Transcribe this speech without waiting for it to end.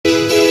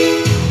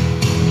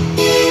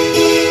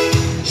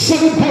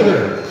second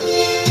quarter.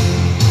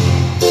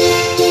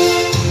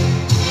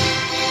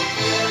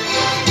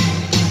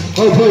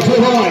 Over to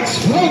Lawrence,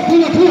 front to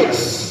the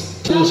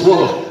twist. This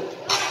one.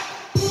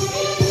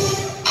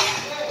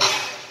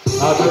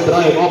 Good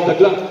drive off the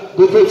clock.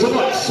 Good for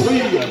Lawrence.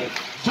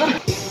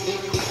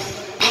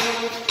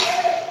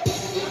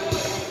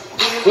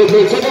 Good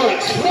for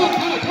Lawrence, front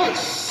to the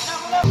twist.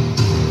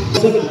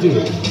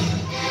 72.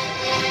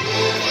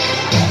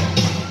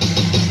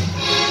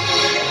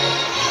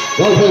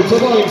 Well, to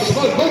Lawrence,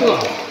 front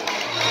bungalow.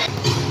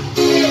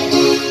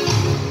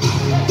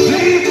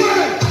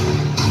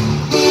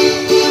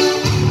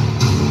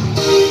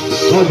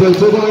 Well,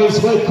 to Lawrence,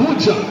 by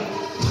Kucha.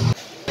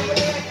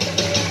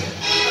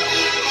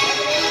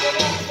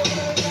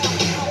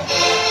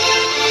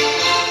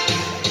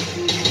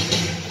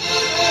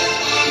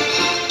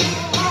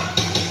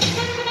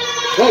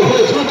 Well,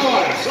 to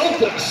Lawrence, on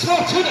the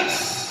small tennis.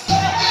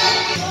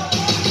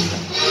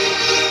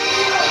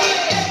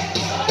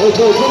 Well,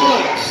 to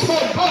Lawrence,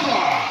 small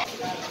bungalow.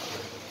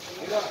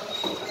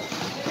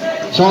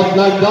 Shot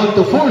clock down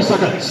to 4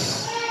 seconds.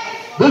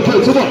 Good for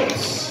to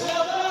Lawrence.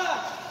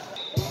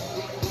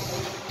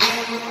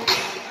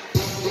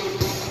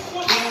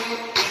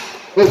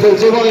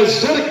 Offensive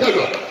is Derek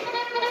Douglas.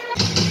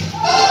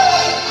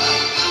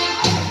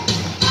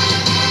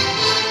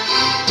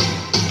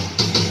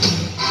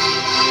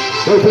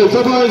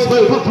 Offensive is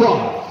by Patron.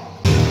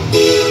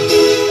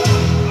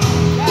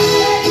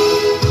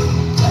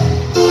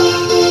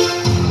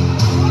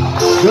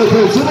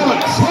 Offensive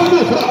is by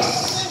Lucas.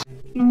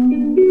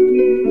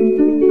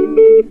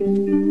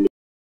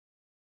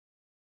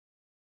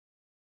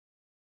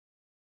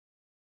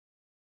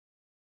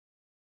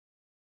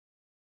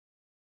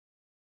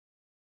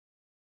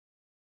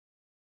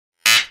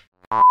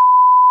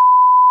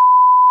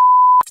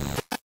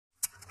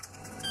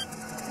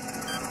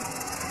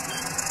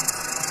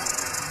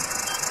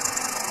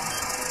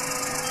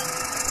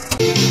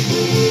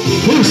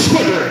 First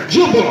quarter,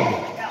 Jumbo.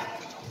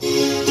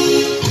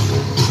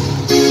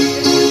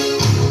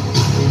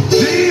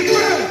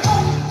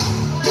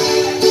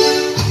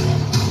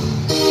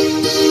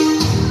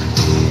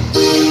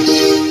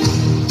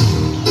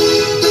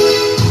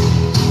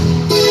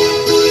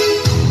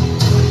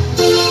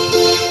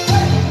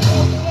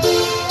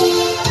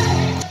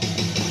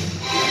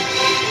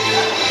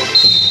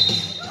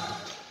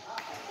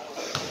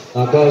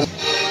 Akas.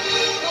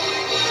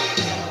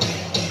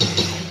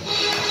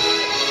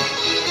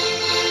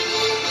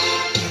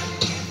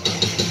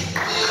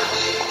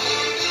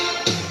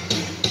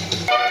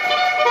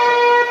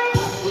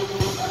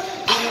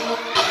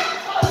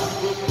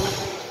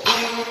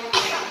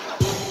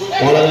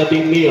 Bola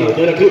natin Mia,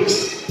 Derek Hicks.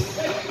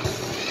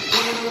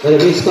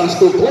 Derek Hicks pass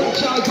to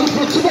Concha, good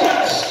for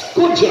Sabats.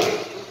 Concha.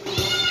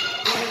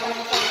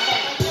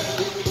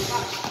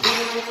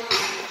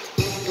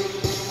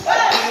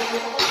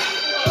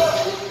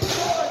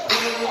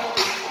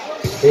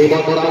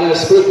 Ivan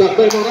Morales, split back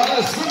by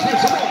Morales, good for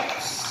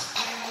Sabats.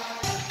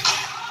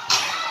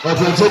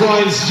 Offensive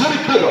lines,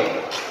 Derek Bigo.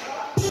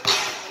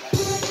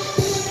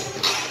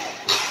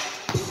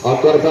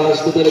 Upper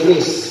pass to Derek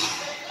Hicks.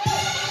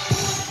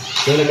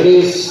 Derek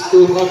Hicks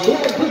to Macron,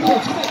 good for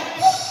Sabats.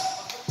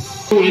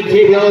 In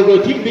favor of the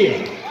team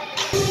there.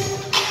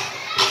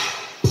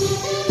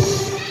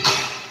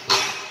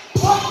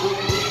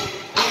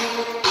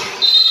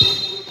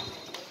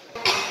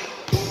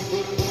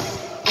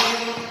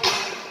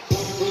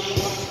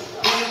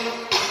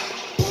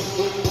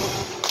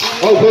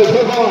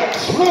 Offensive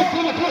lines, right to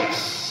the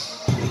place.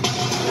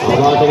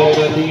 Abang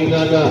natin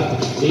na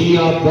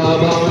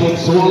iababawin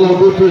swallow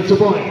good for 2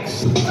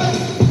 points.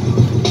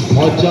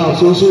 Concha,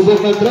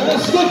 susubok ng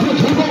tres, good for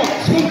 2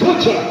 points with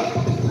Concha.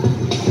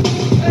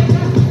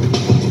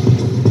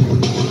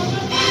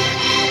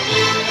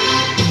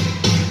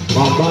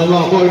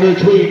 Pagbawa corner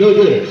 3, no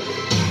good.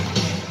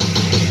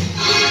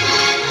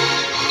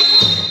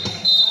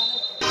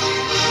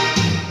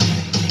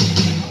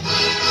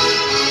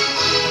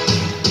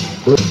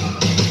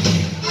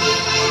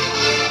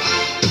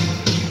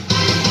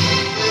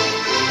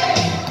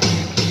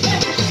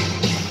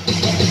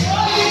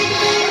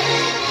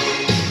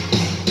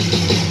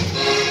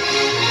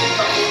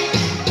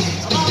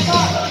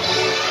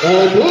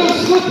 And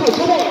loose good for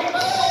Sabats.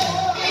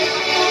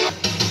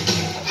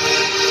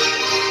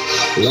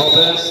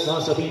 Lopez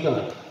nasa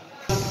pita.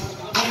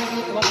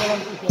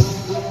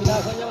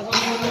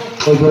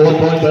 Over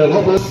 1 point by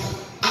Lopez.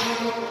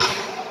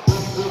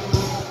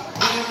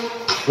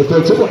 The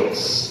third 2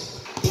 points.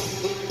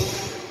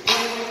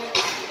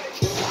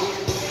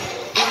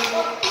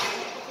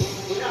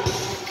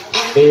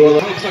 They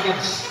will 5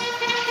 seconds.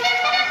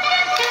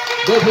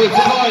 Go for the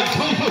line,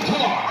 20-foot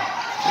tour.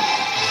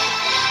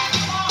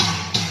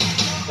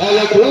 And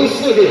a close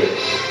again.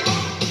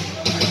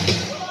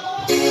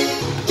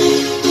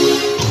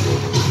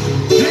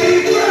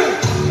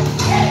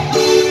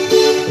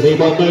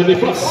 Rebound by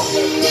Nicholas.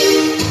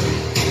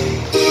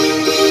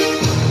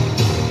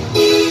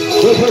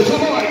 Good for 2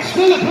 points,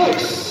 still a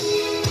place.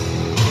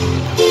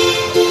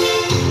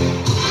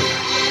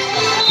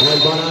 And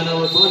Banana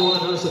with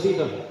 1-1 has the sa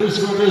dito.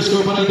 First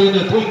score pa natin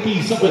na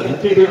 27 in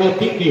favor of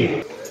Team Nia.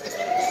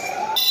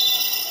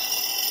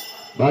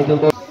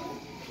 Basketball.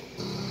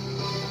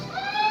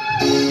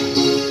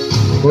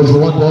 Goes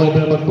for 1 point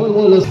na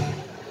magpalwalas.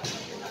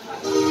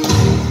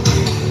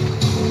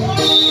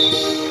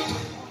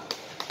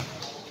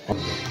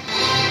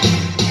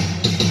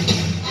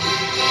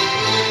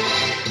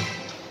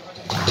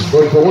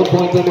 Goes for 1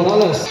 point na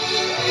Morales.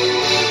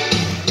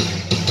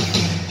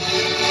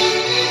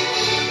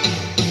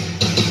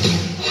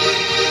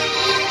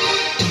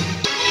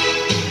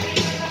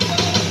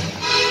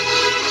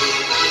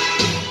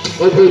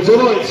 Over to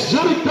Lloyd's,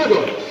 Johnny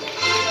Pego.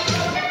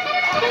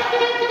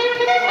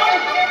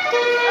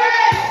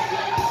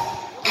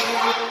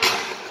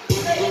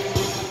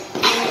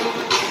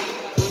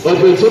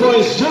 Over to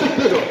Lloyd's, Johnny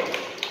Pego.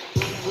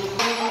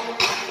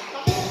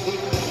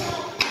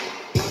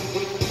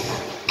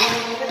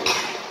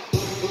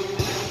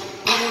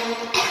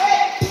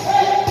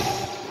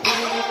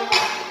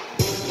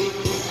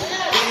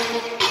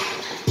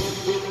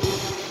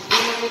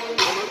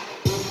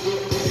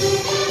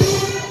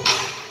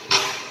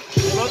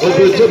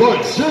 Over to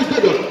Lloyd's, Johnny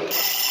Pego.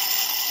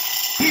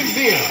 Team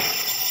Nia.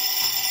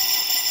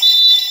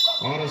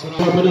 Oras na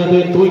naman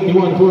natin,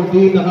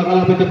 21-14,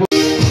 nakakalapit na po.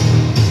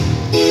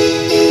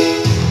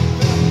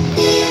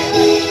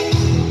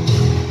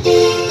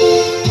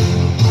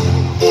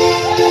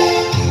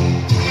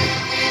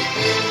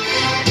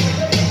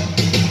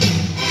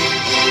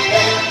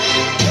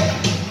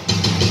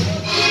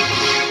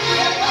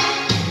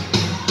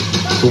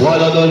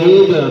 Suwala na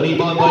yun,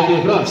 rebound by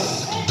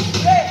Negras.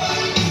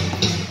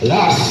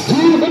 Last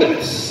 2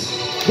 minutes.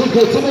 Good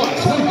to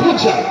Morris, good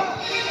shot.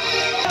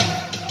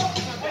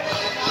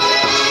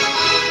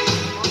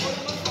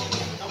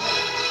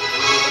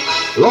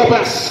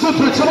 Lopez, good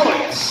for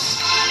Morris.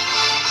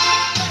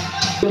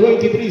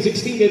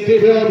 23-16 in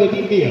favor of the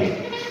Team Nia.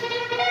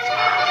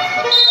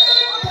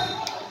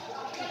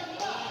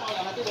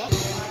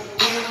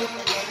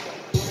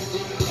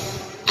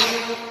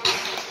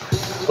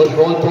 Good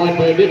for 1 point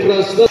by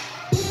Nicholas.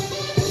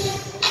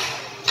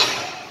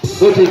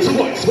 Good for 2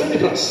 points by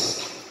Nicholas.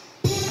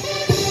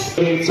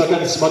 8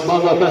 seconds,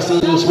 Magmanga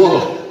passes to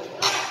Swallow.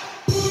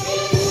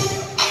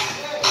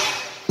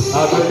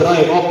 A good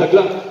drive off the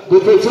clock.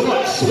 Good for 2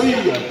 points.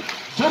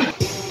 Johnny.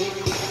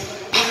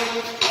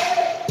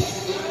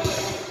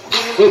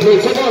 Good for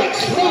 2 points.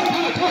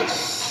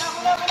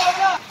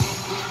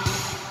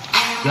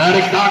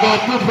 Derek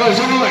Dagot, good for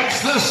 2 points.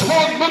 This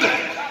 1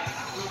 minute.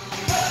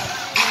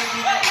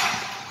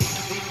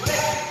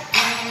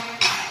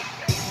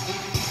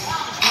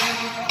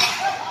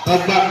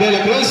 At back de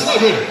la Cruz,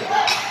 Nugger.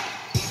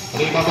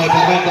 Lima by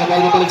Pimenta,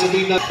 ball mabalik sa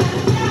team na.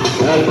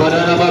 El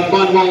Banana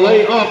Magman will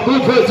lay off.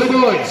 Good for 2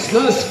 points.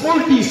 Last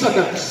 40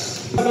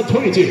 seconds.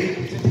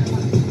 22.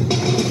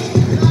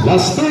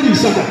 Last 30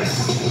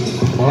 seconds.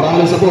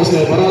 Morales sa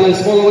poste.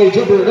 Morales fall away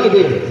jumper.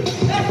 Nugger.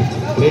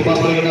 Lima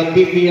balik ng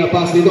team niya.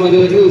 Pass dito kay De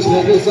La Cruz. De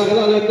La Cruz sa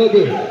kalalang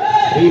Nugger.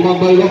 Lima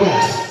by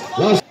Lopez.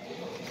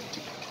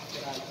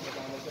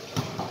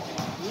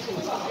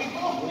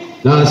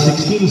 Last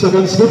 16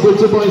 seconds, good for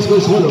 2 points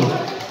for Swallow.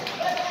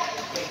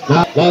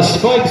 Last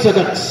 5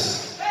 seconds.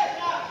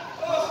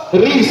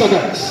 3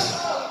 seconds.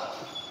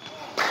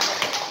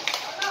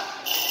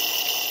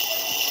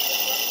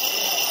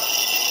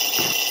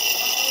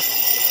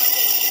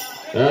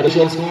 The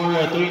additional score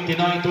at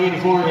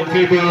 29-24 in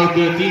favor of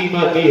the Team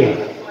Nia.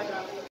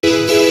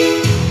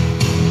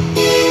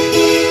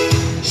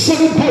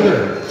 Second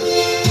quarter.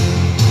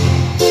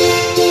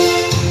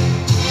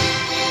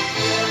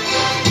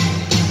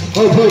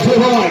 Over to the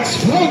right,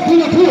 Frank De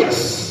La Cruz.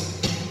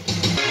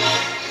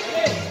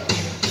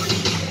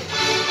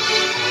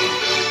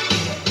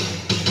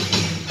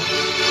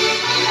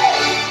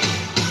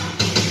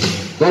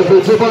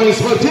 Over to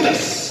Barnes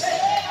Martinez.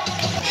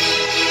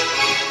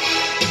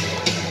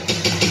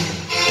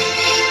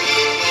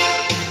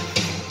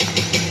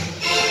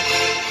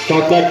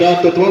 Shot clock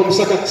down to 12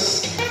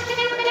 seconds.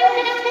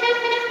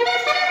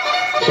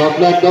 Shot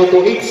clock down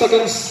to 8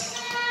 seconds.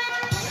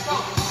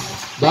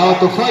 Down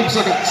to 5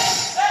 seconds.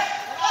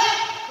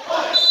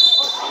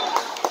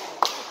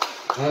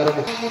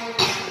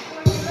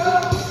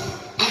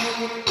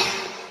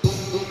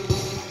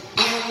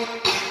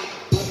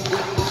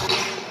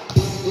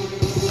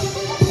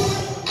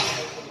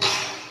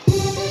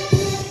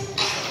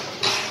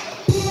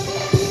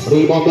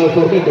 Rebound by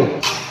Formindo.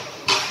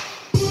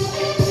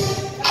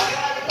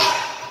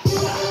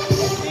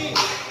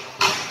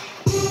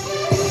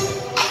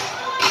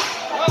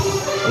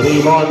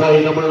 Rebound by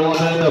number 1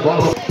 and the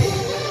ball.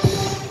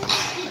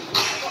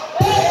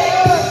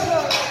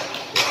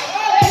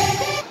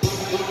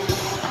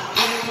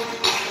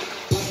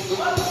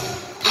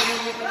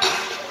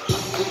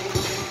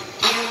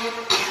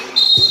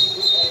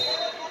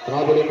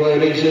 Traveling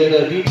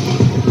violation deep.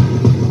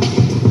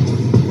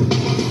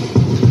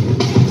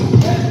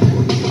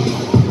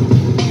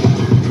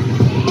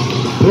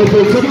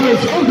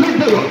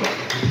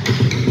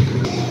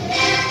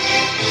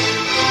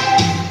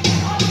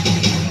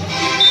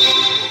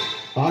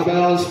 Five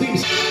balls,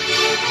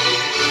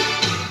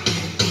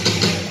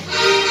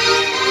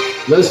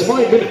 Last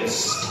 5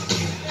 minutes.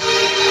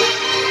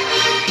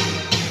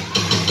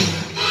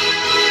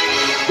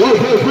 Go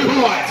for 3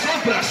 points.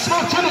 Open,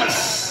 small tennis.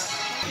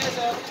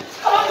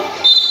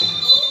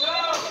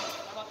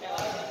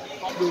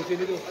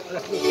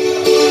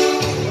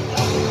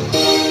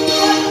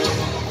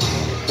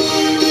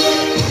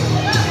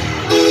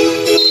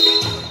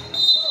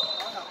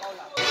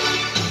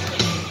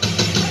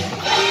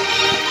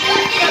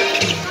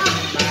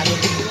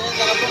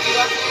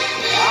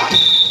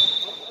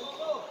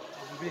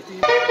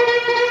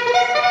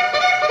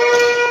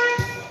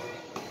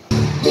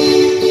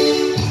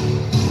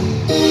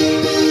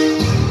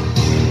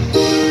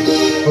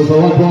 Over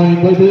 1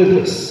 point by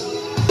Davis.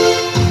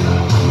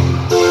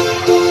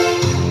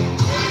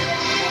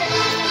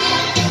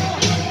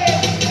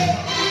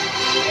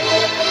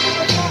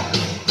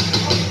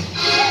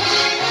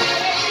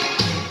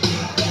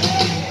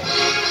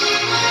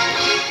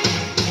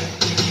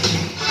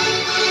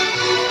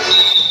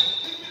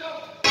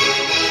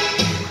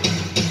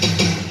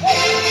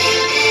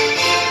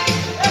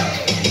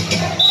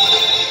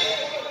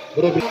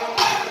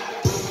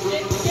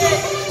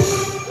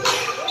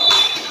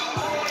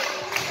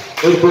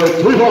 In for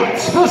 3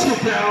 points.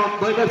 Basket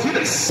down by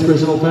Martinez.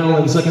 Personal foul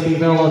and second team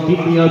foul on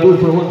Tinuigiban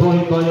for 1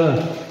 point by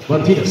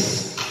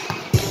Martinez.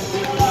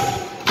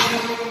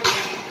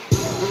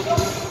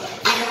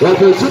 One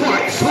for 2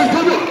 points. Right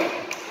under.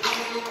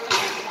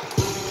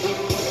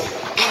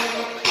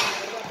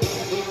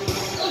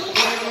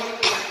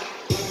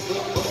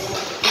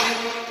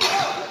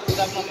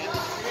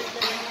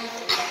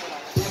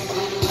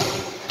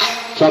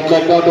 Shot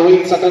clock down to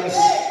 8 seconds.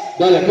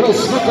 Daya Cruz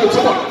with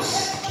 2 points.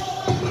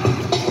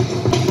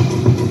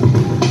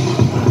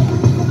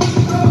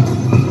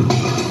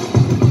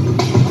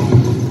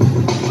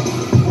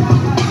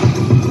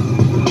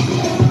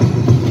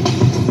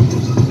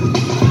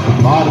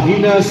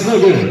 Martinez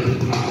again.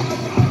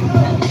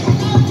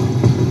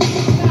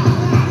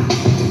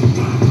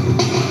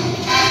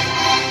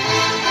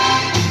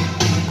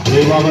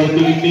 Lima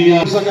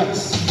menit seconds.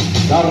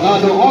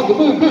 Darnado on the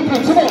move,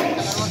 different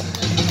points.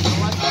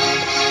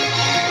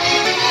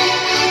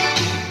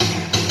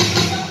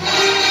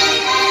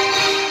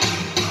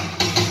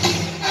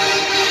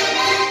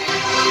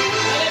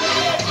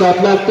 Shot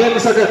clock 10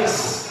 seconds.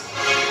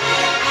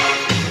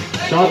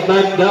 Shot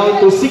clock down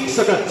to 6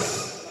 seconds.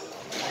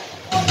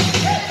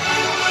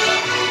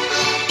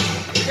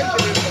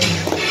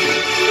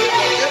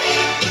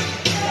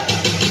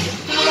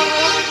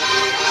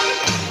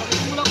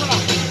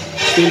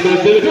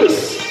 Still Davis.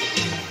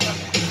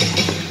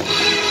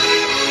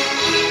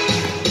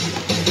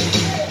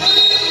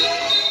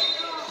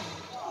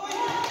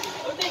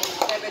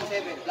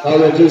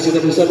 Our jersey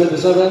number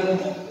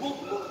 77.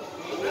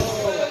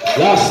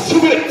 Last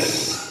 2 minutes.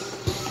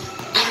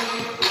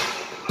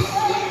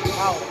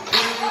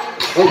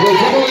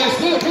 Offensive is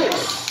Davis.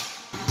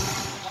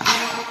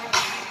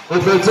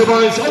 Offensive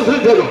is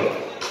Sandiwa.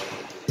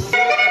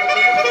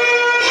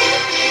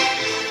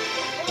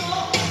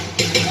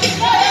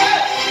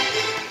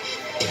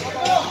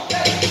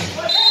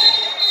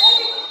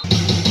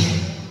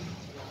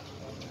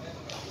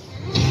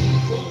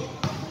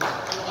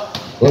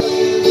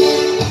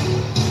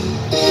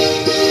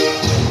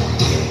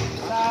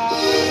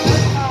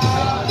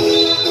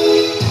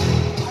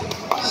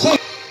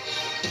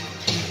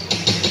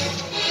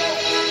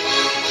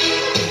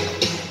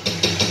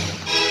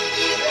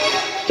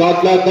 Shot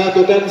clock down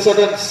to 10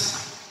 seconds.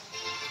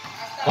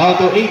 Down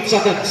to 8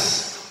 seconds.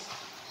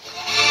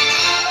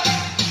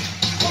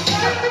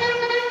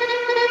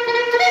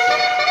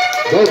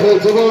 Go for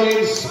the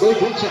boys. Go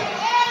for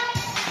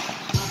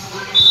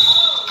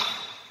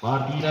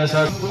Martinez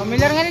has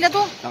familiar nga nila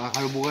to.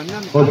 Nakakalubugan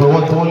yan. over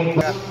 1 point.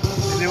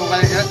 Hindi mo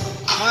kaya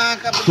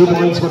 2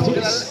 points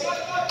Martinez.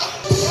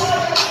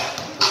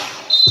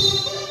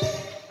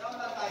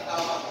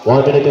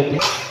 1 minute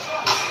and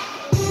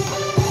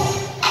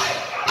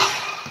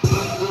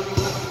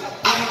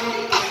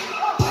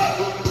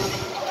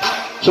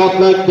shot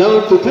clock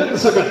down to 10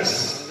 seconds.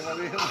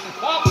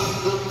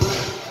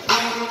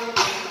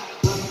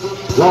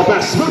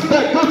 Lopez with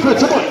back good for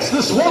 2 points.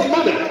 This 1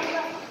 minute.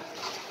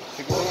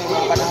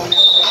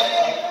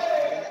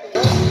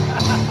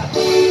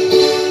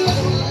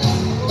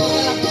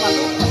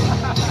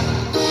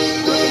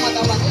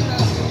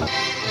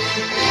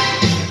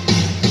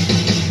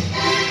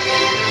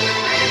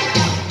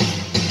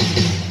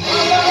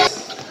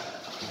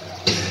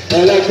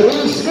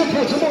 Cruz good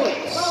for 2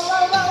 points.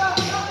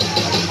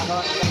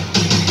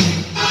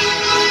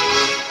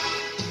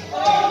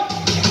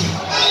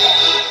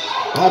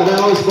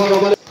 Carvalho's ball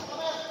over.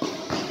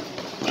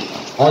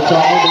 On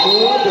top of the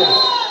move.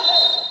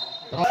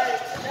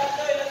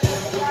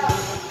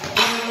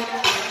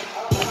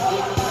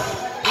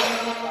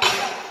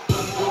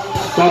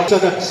 5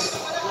 seconds.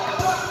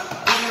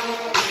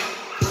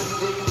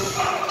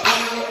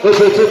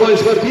 Over 2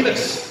 points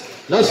Martinez.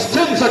 Last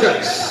 10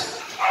 seconds.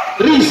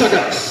 3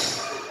 seconds.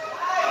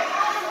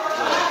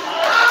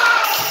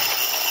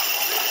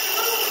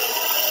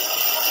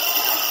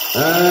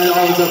 And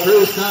on the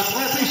first half,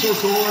 official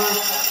score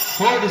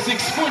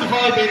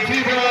 46-45 in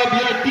favor of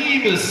your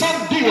team,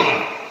 Sandiwa.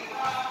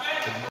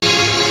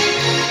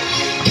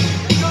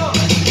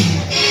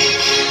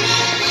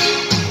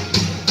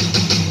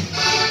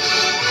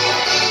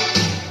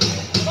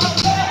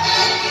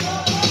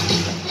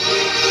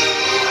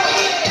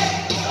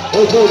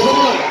 Over the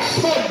line,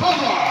 small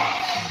power.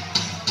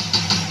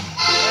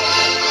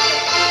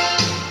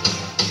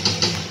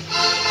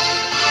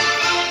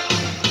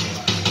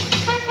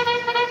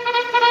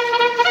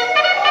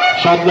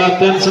 Shot clock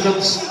 10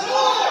 seconds.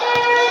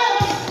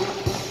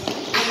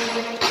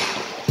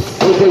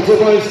 Over the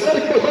line,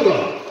 Sandiwa.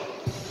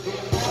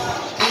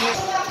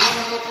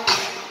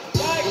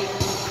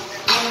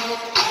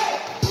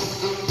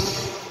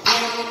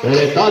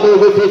 Peretado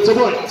with 2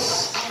 points.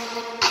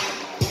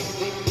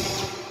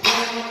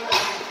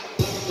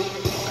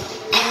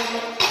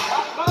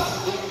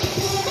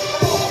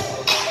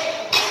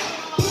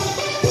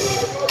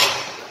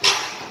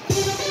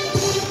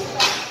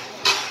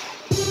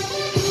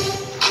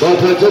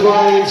 Offensive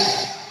lines.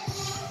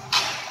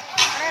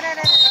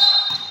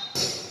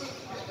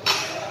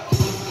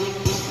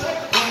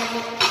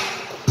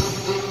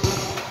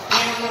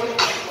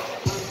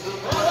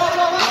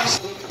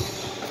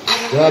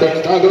 Got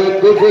it,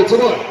 target, good for 2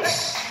 points.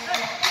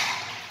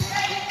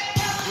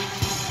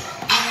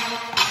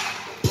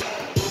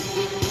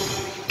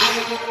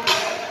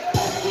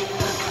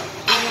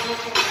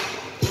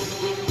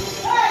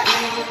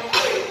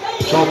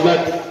 Shot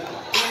left.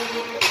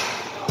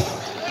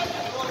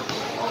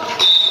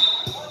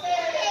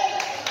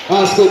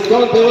 Basket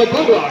done by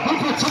BRGY, good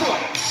for 2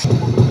 points.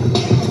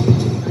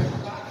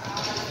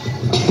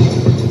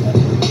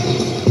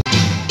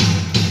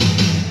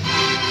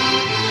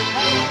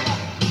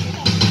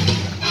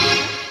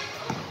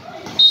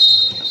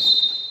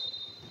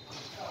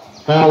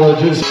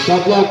 Challenges,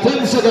 shot clock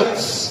 10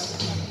 seconds.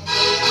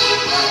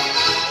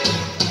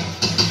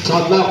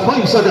 Shot clock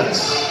 5 seconds.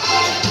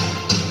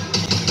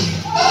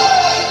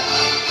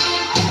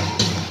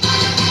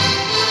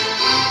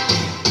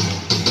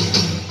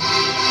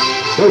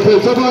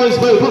 Offensive lines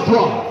by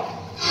BRGY.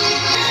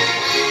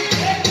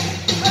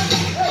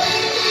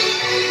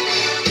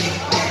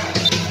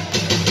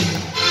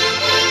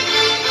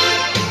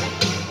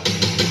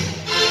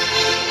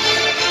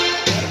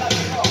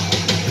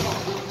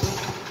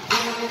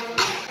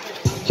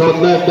 Shot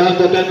clock down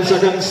to 10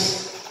 seconds.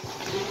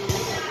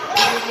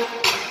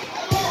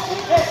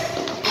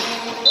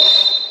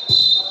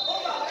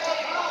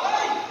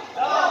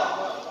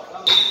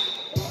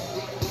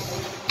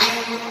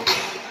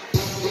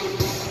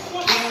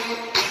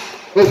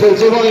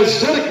 Offensive line is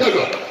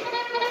Sandiwa.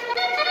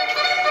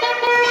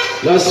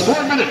 Last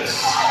 4 minutes.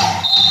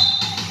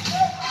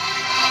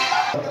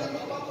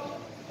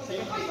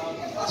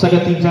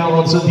 Second team foul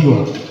on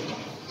Sandiwa.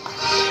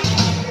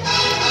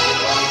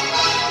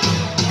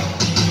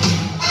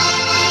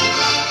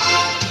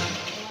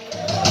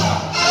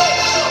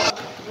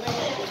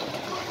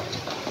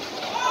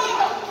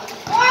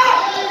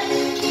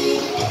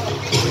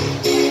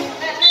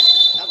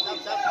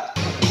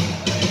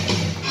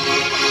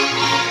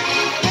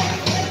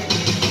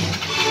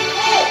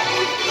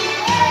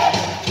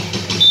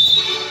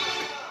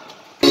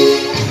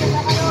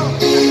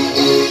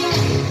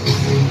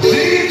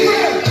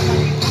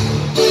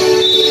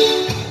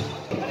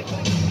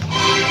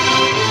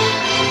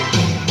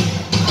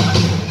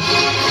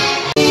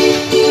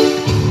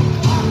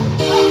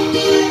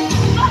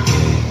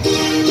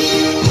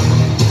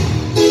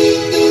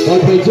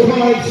 Offensive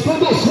line,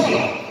 Sandiwa.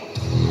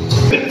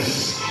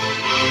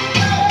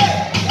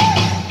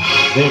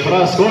 The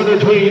cross corner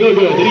three, no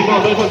good.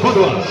 Rebound by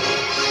BRGY.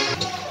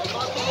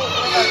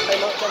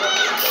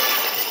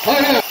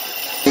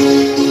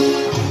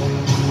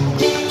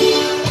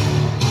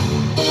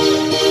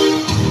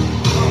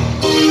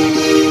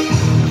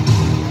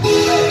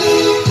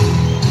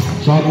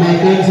 Shot clock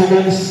 10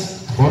 seconds.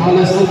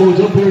 Morales elbow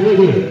jumper, no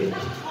good.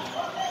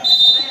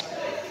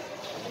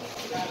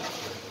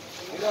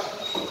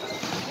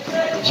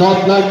 Shot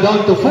clock down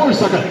to 4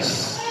 seconds.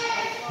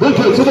 Good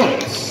for 2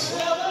 points.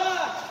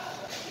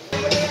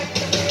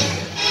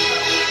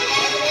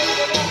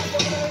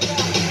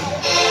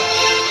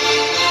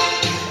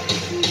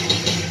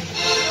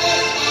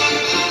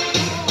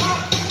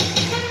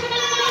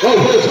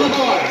 Over 2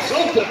 points.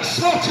 Open,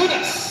 small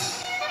tennis.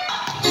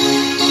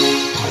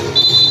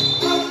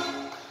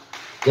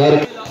 Got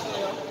it.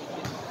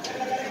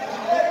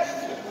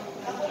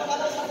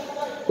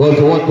 Going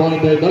for 1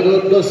 point by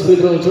Dugout plus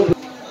free-throw jumper.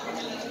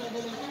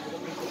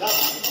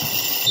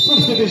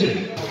 Substitution.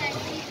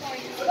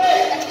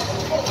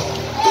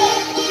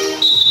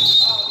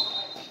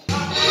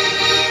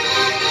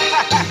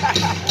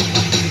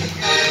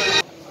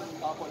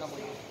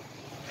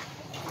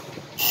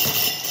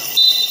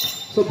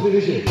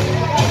 Substitution.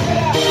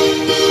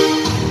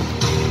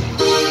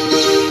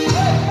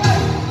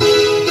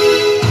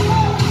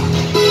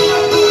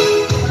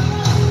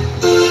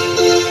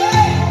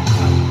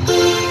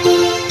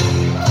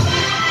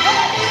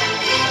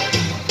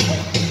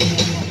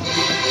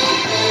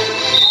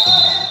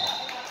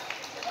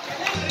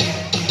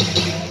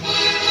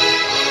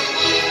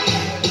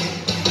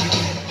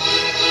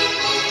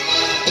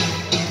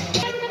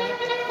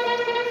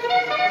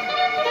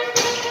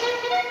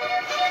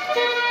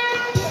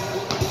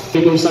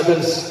 22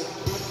 seconds.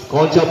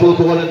 Concha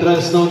pupukan ng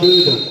trans now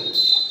dito.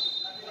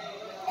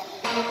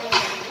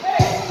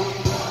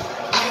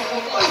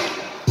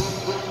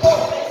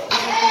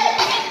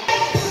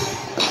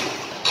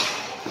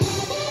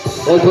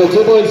 For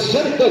 2 points,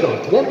 Sheriff Dagon,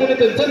 1 minute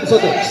and 10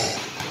 seconds.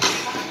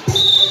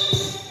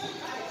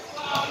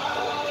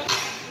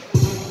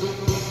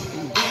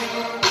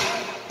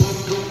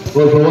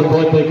 Well, for 1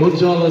 point by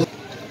Gonzalez.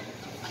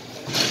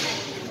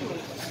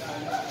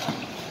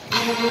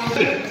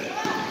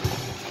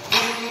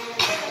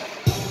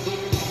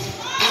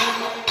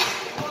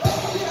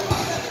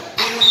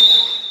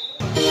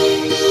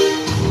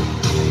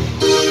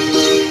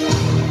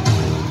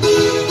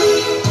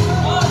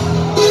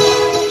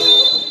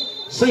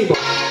 Same ball.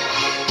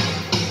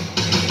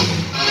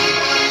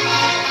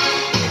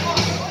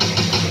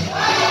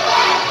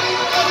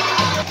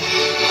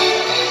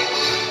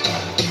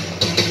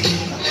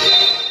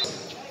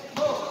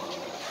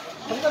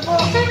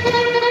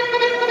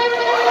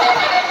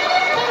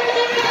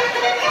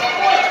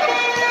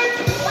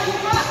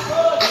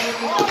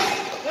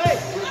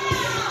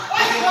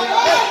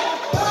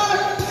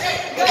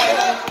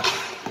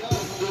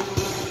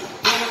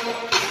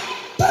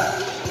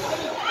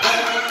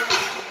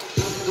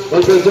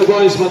 Welcome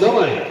boys,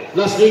 madamay.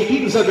 Last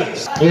 18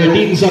 seconds.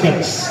 13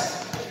 seconds.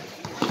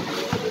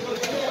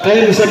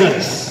 10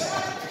 seconds.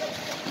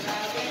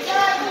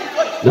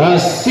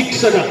 Last 6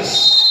 seconds.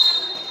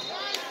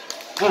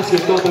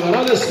 Basketball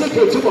Morales, quick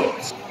for 2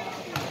 points.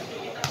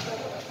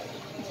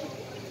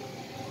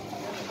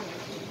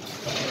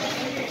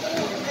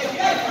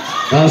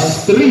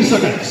 Last 3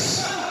 seconds.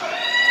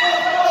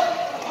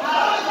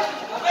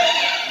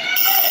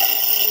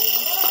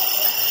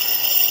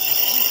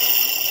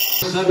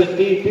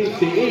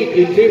 70-58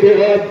 in favor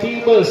of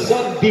Team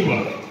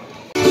Sandiwa.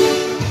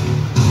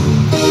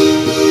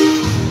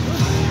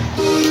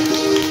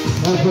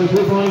 That's by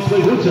 2 points by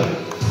Hucha.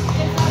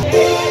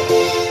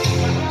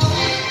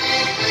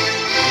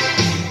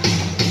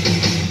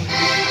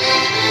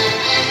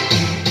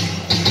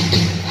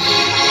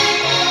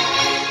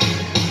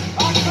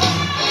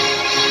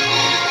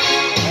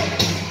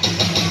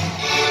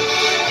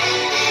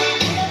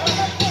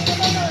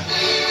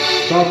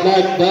 Shot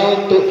clock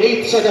down to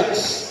 8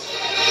 seconds.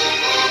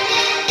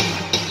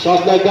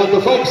 Shot clock down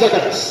to 5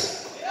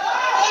 seconds.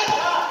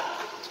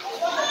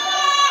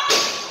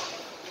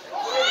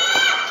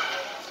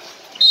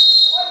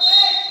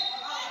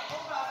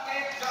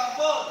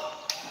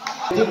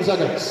 10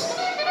 seconds.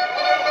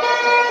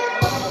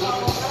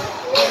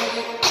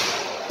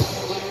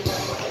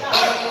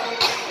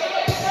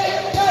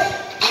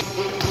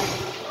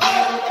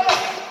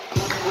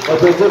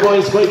 Okay, 2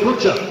 points by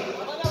Kucha.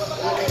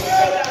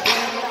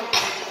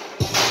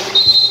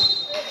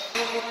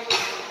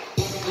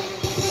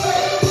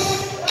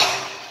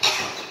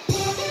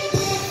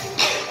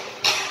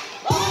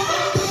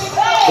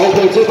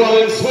 Okay, 2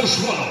 points, switch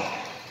one.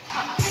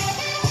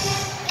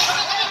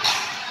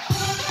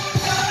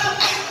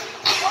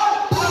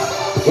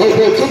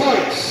 Okay, 2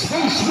 points,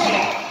 switch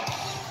one.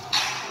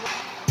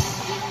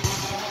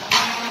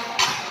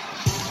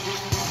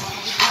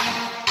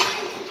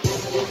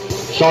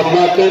 Shot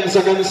clock 10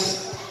 seconds.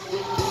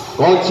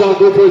 One shot,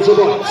 good for 2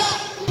 points.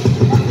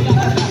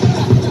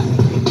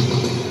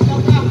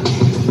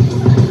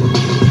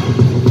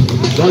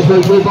 Shot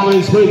for 3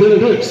 points, by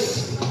Tinuigiban.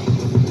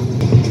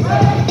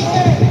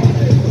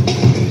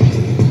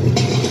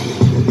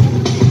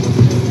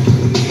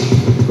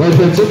 Right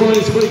for 2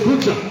 points by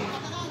Kucha.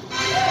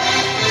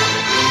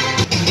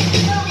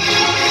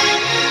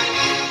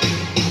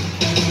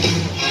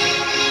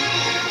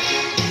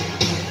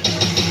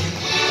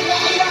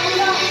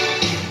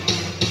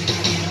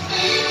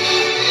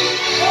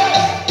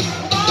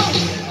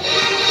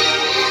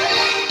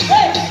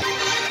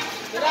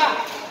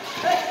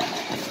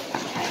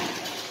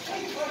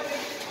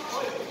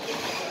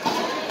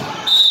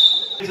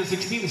 Sa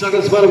 16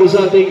 seconds para po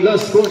sa ating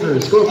last quarter.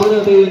 Score pa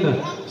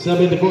natin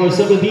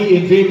 74-70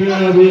 in favor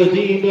of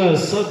Team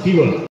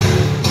Sandiwa.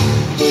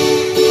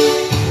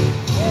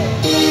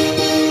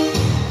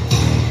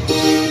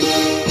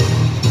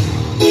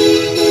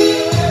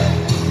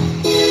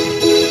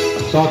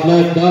 Shot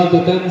clock down to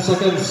 10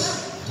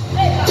 seconds.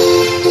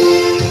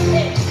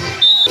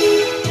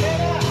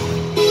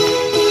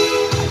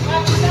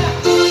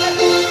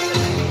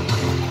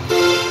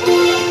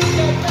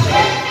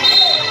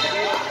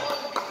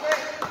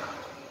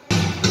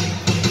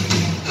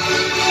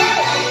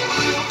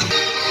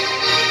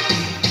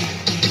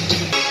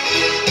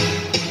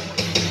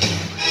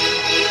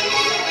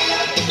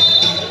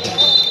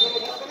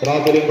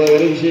 Traveling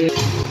violation.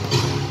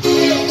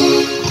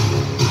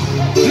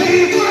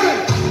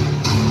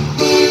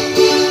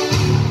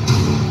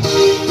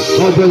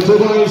 Shot by 2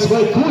 points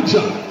by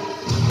Kucha.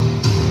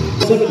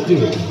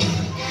 72.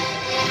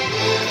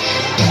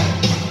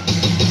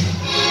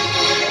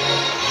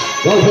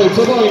 Shot by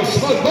 2 points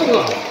by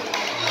Bangla.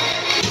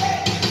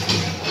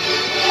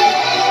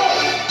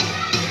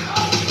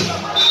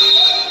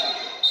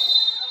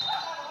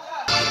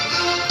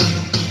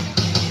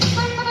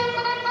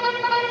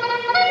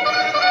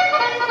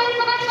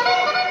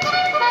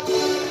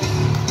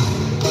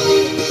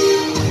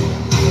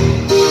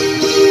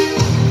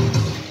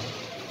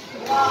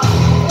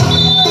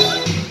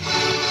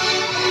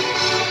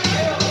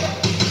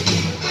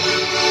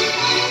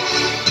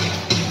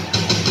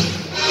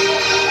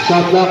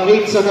 clock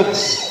 8 seconds.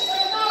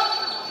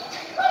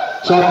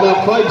 Shot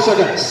clock 5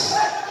 seconds.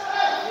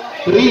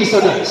 3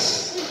 seconds.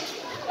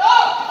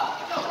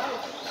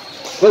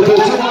 Wait for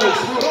 2 points.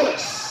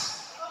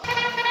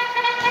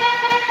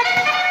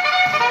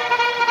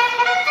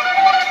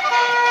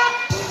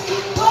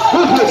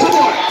 4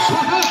 points.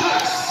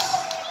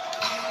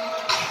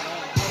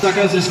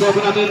 Seconds is score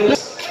natin.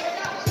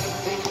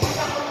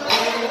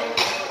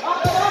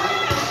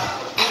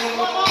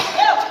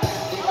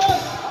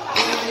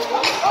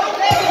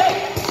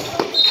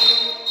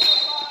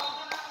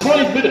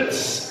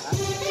 Minutes.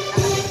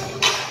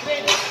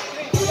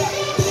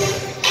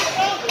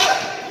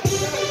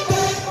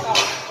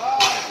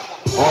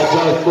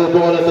 Ojo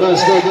bola atrás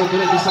gol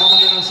dari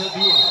Sandiwa.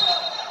 Sandiwa.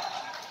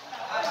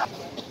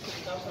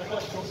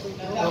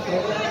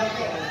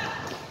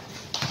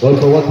 Gol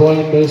for 1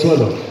 point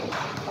Venezuela.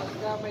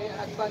 May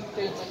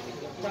advantage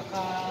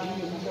saka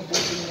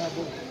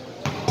nabubog.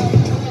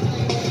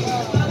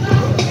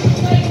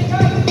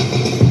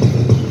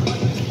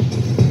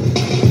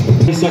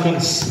 3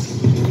 seconds.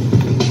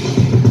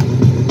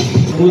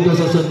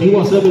 Puntos a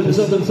Sandiwa,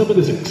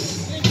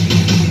 77-76.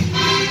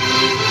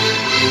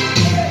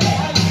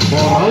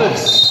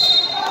 Morales.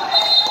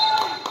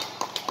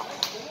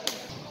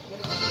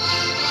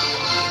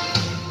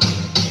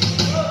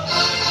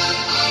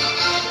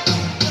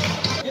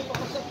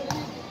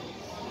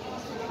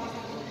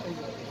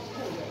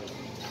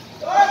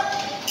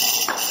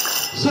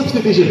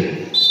 Substitution.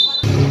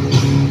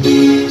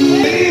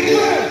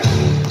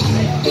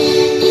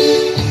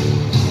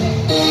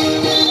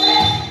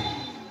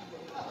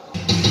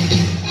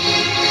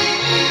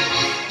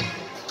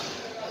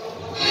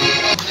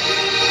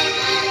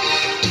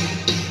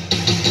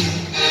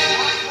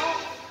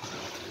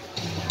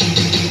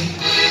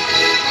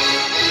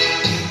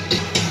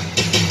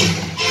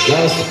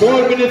 Last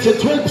 4 minutes and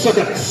 12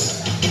 seconds.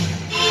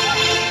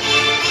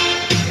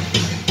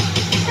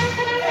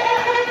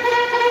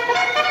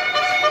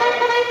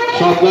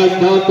 Shot clock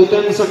down to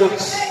 10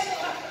 seconds.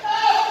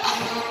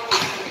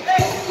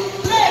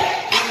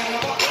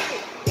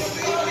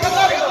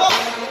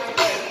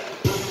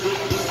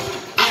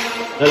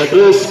 And a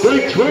close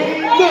break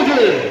train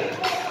moving.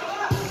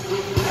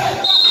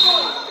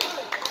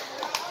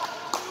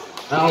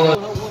 Now,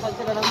 Nabutan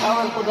sila ng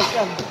bawal ko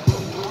dasyan.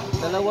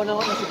 Dalawa na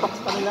ako nasipak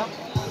sa kanila.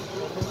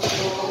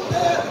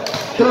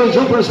 throw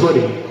jumpers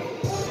ready.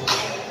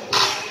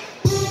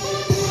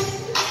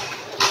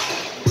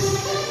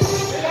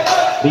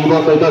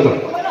 Rebound by Dago.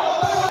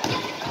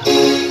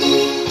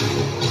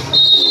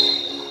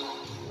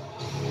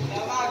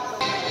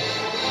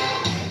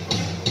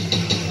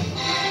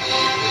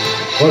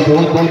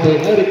 One point by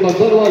Eric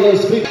Magbanwa,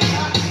 last week.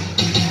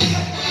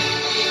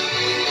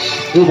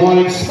 2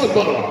 points,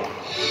 Magbanwa.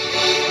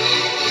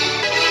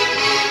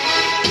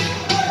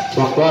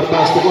 Backdoor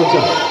pass to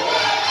Concha.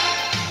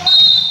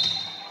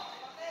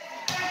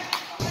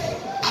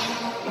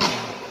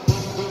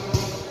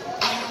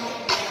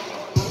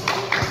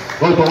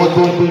 One point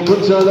by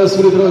Concha, last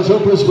free throw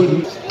jumpers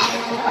ready.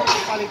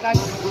 Palitan.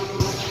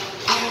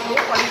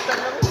 Palitan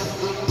lang.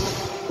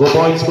 4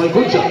 points by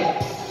Concha.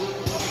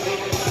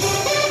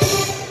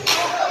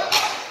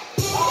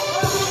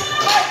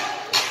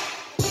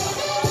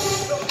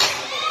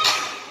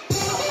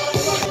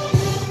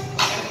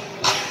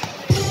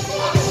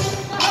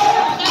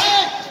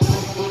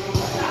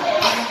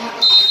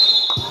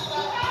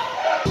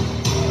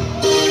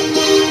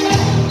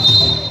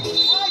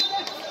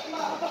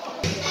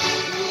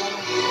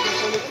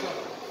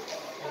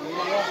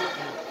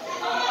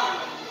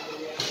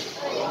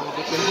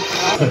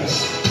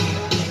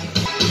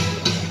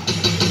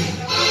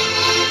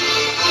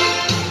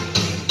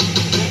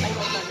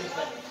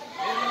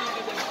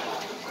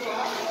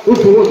 Good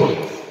for 1 point.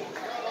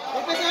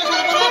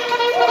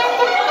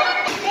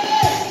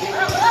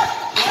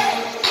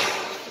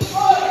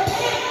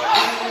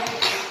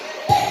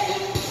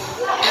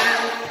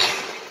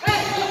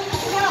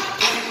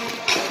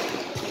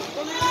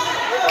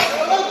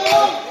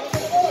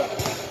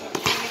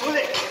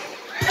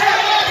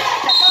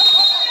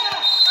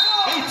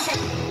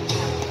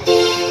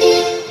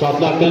 Shot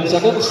clock 10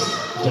 seconds.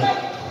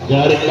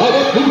 Got it.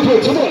 Move for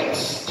 2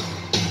 points.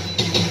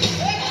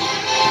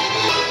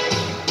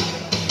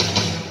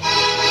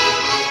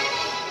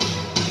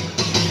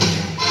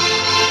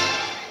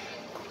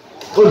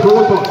 Good for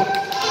 1 point.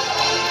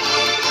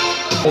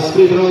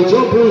 Free throw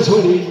jumpers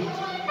ready.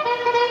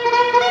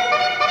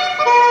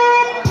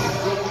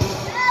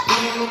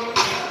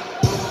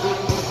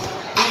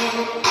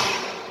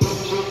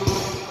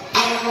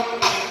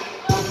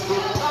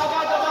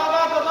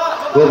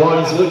 Good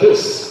points like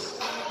this.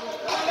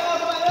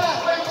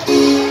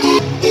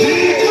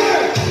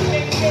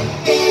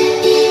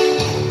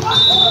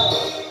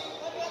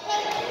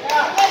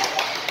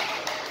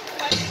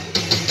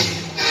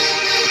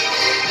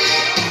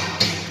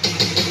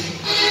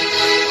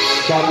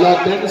 Shot clock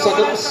 10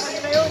 seconds.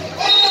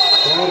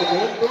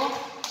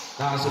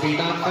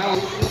 Nakasabita ang foul.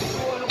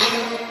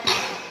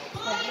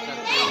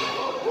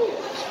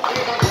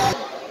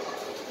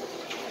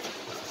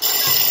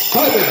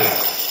 Timeout.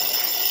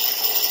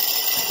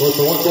 With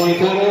the 1-point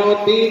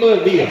timeout,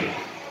 Tinuigiban.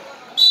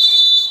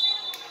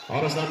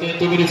 Oras natin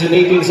 2 minutes and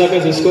 18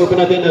 seconds. Score pa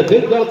natin na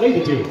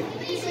 10-82.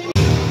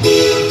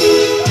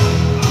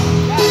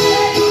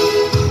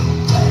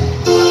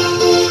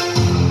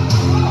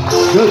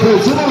 Good for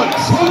 2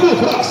 points. 1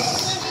 plus.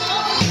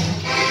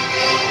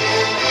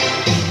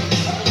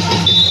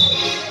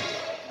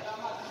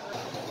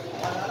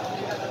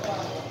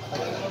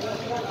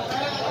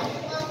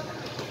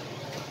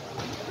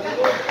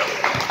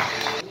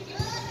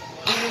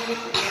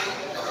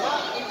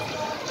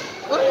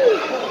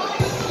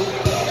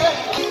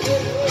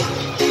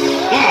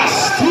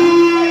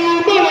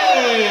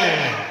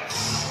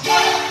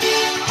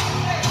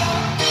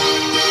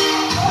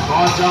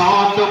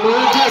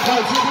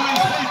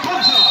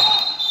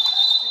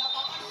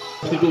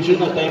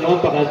 Substitution at timeout,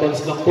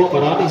 paka-advance lang po.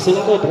 Maraming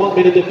salamat. 1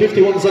 minute and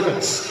 51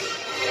 seconds.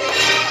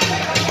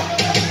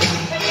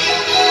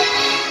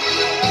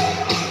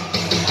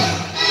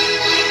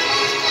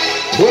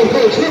 One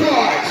coach,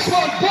 remarks,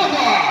 one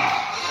baba.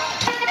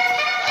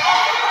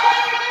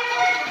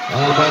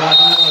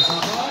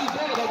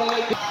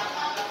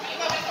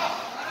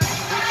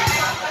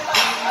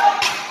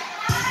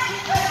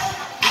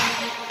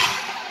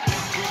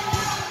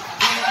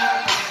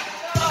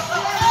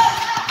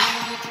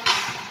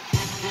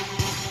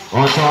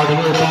 On target,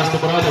 the pass to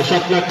Morales.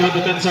 Shot clock down to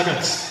 10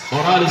 seconds.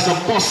 Morales a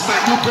post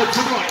back to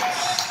 2 points.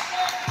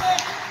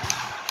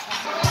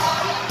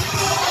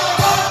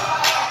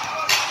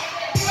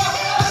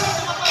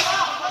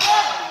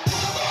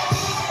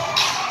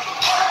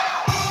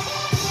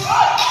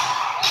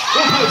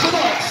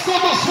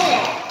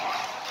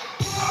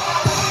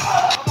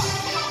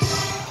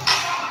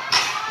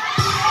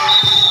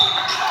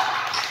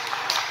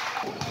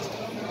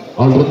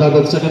 Aldrin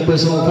Nugget, second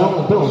personal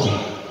foul and penalty.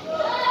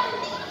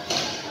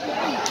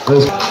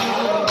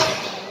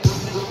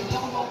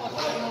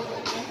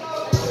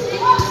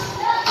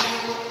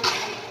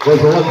 Going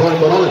for 1 point,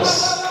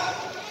 Morales.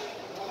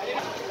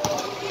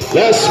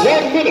 Last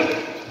 1 minute.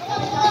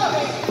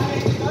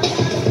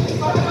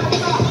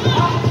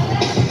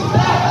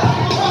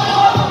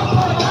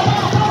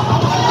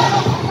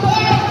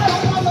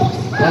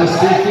 Last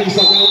 15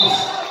 seconds.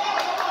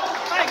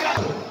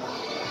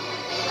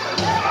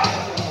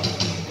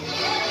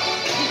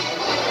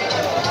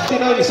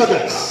 59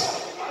 seconds.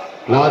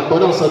 Lahat po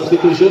ng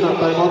substitution at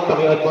timeout,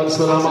 paki-advance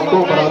na lamang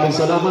po. Maraming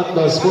salamat.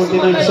 Last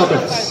 49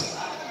 seconds.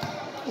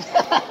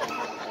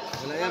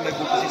 Wala yan,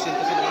 nag-position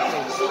pa sila ng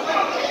trace.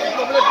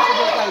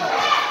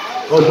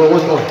 All for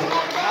 1 point.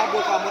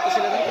 Nakabukamo to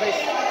sila ng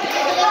trace.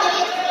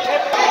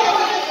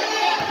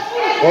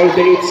 All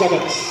to 8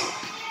 seconds.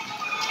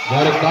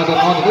 Derek Nugget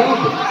on the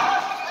board.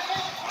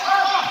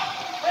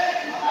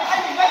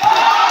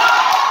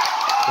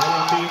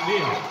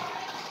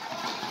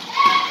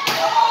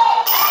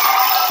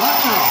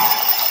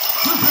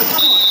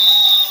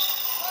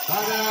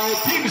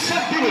 Team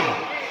Sandiwa.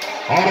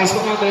 Oras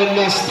naman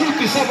last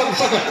 37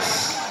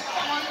 seconds.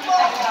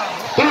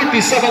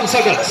 37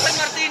 seconds.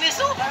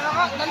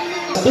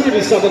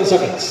 37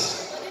 seconds.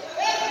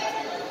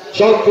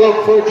 Shot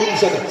clock 14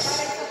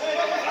 seconds.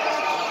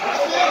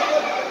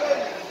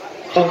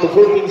 Down to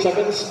 14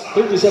 seconds.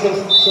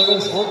 37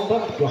 seconds on the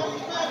clock.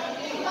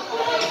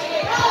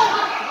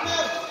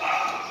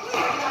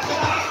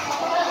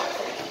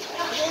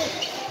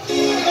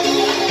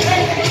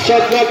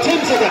 Shot clock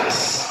 10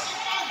 seconds.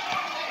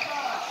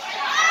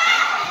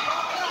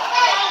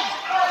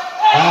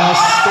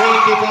 Last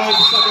 25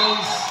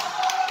 seconds.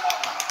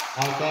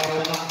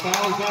 Magkaroon ng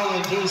foul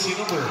and jersey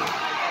number.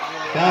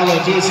 Foul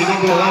and jersey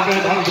number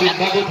 11, Aldrin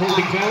Nugget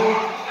holding foul.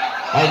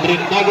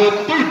 Aldrin Nugget,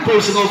 third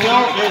personal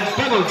foul and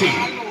penalty.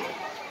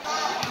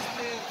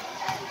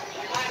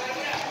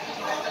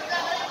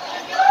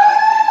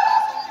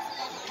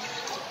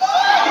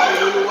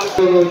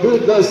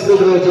 Good, last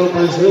liberal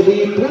jumpers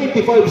ready,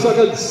 25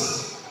 seconds.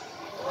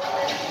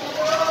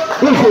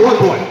 Good for 1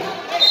 point.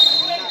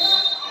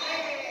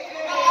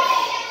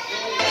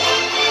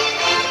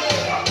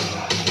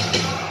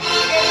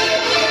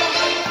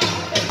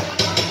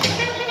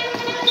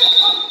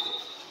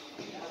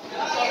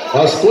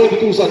 Last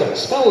 22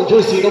 seconds. Foul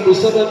jersey number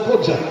 7,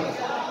 Project.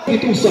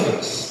 22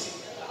 seconds.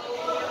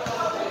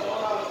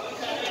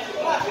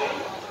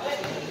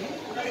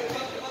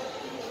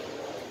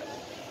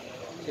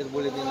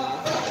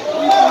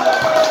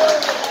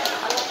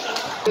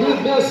 Good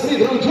pass,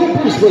 middle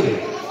jumpers ready.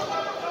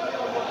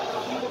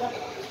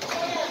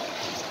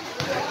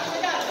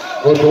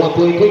 One to 1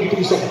 point,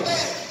 22 seconds.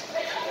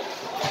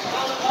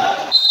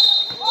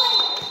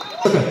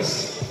 Seconds.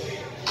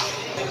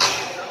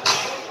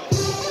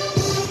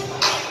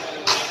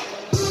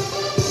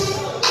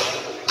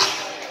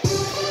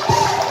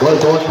 One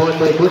to 1 point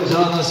by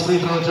Kunjan as free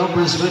throw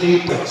jumpers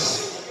ready.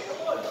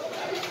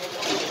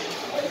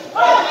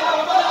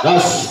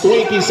 Last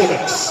 20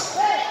 seconds.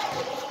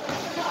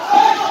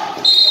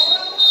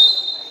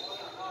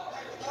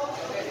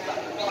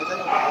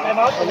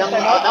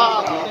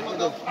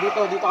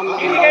 Dito kami.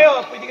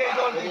 Pwede kayo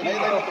doon.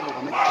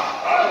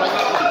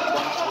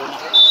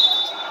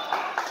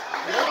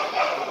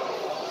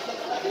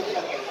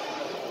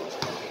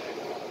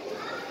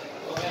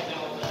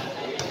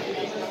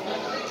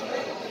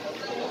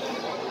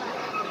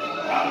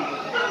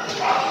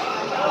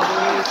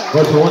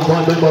 But for 1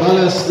 point by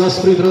Morales,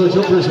 last free throw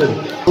jumpers ready.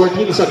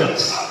 14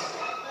 seconds.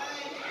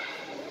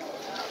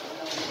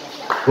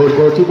 Good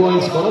for 2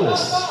 points,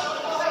 Morales.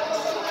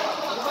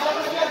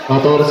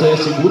 14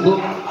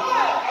 segundo.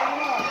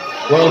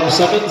 12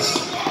 seconds.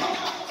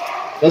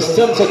 That's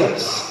 10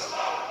 seconds.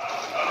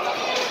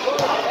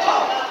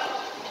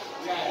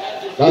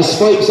 That's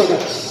 5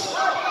 seconds.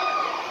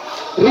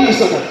 3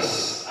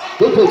 seconds.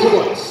 Good for 2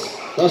 points.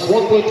 That's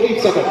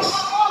 1.8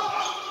 seconds.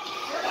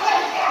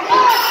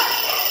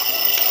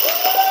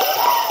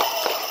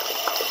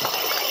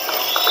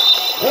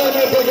 And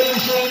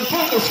the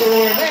final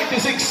score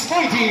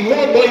 96-90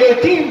 won by your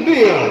team,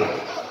 Neil.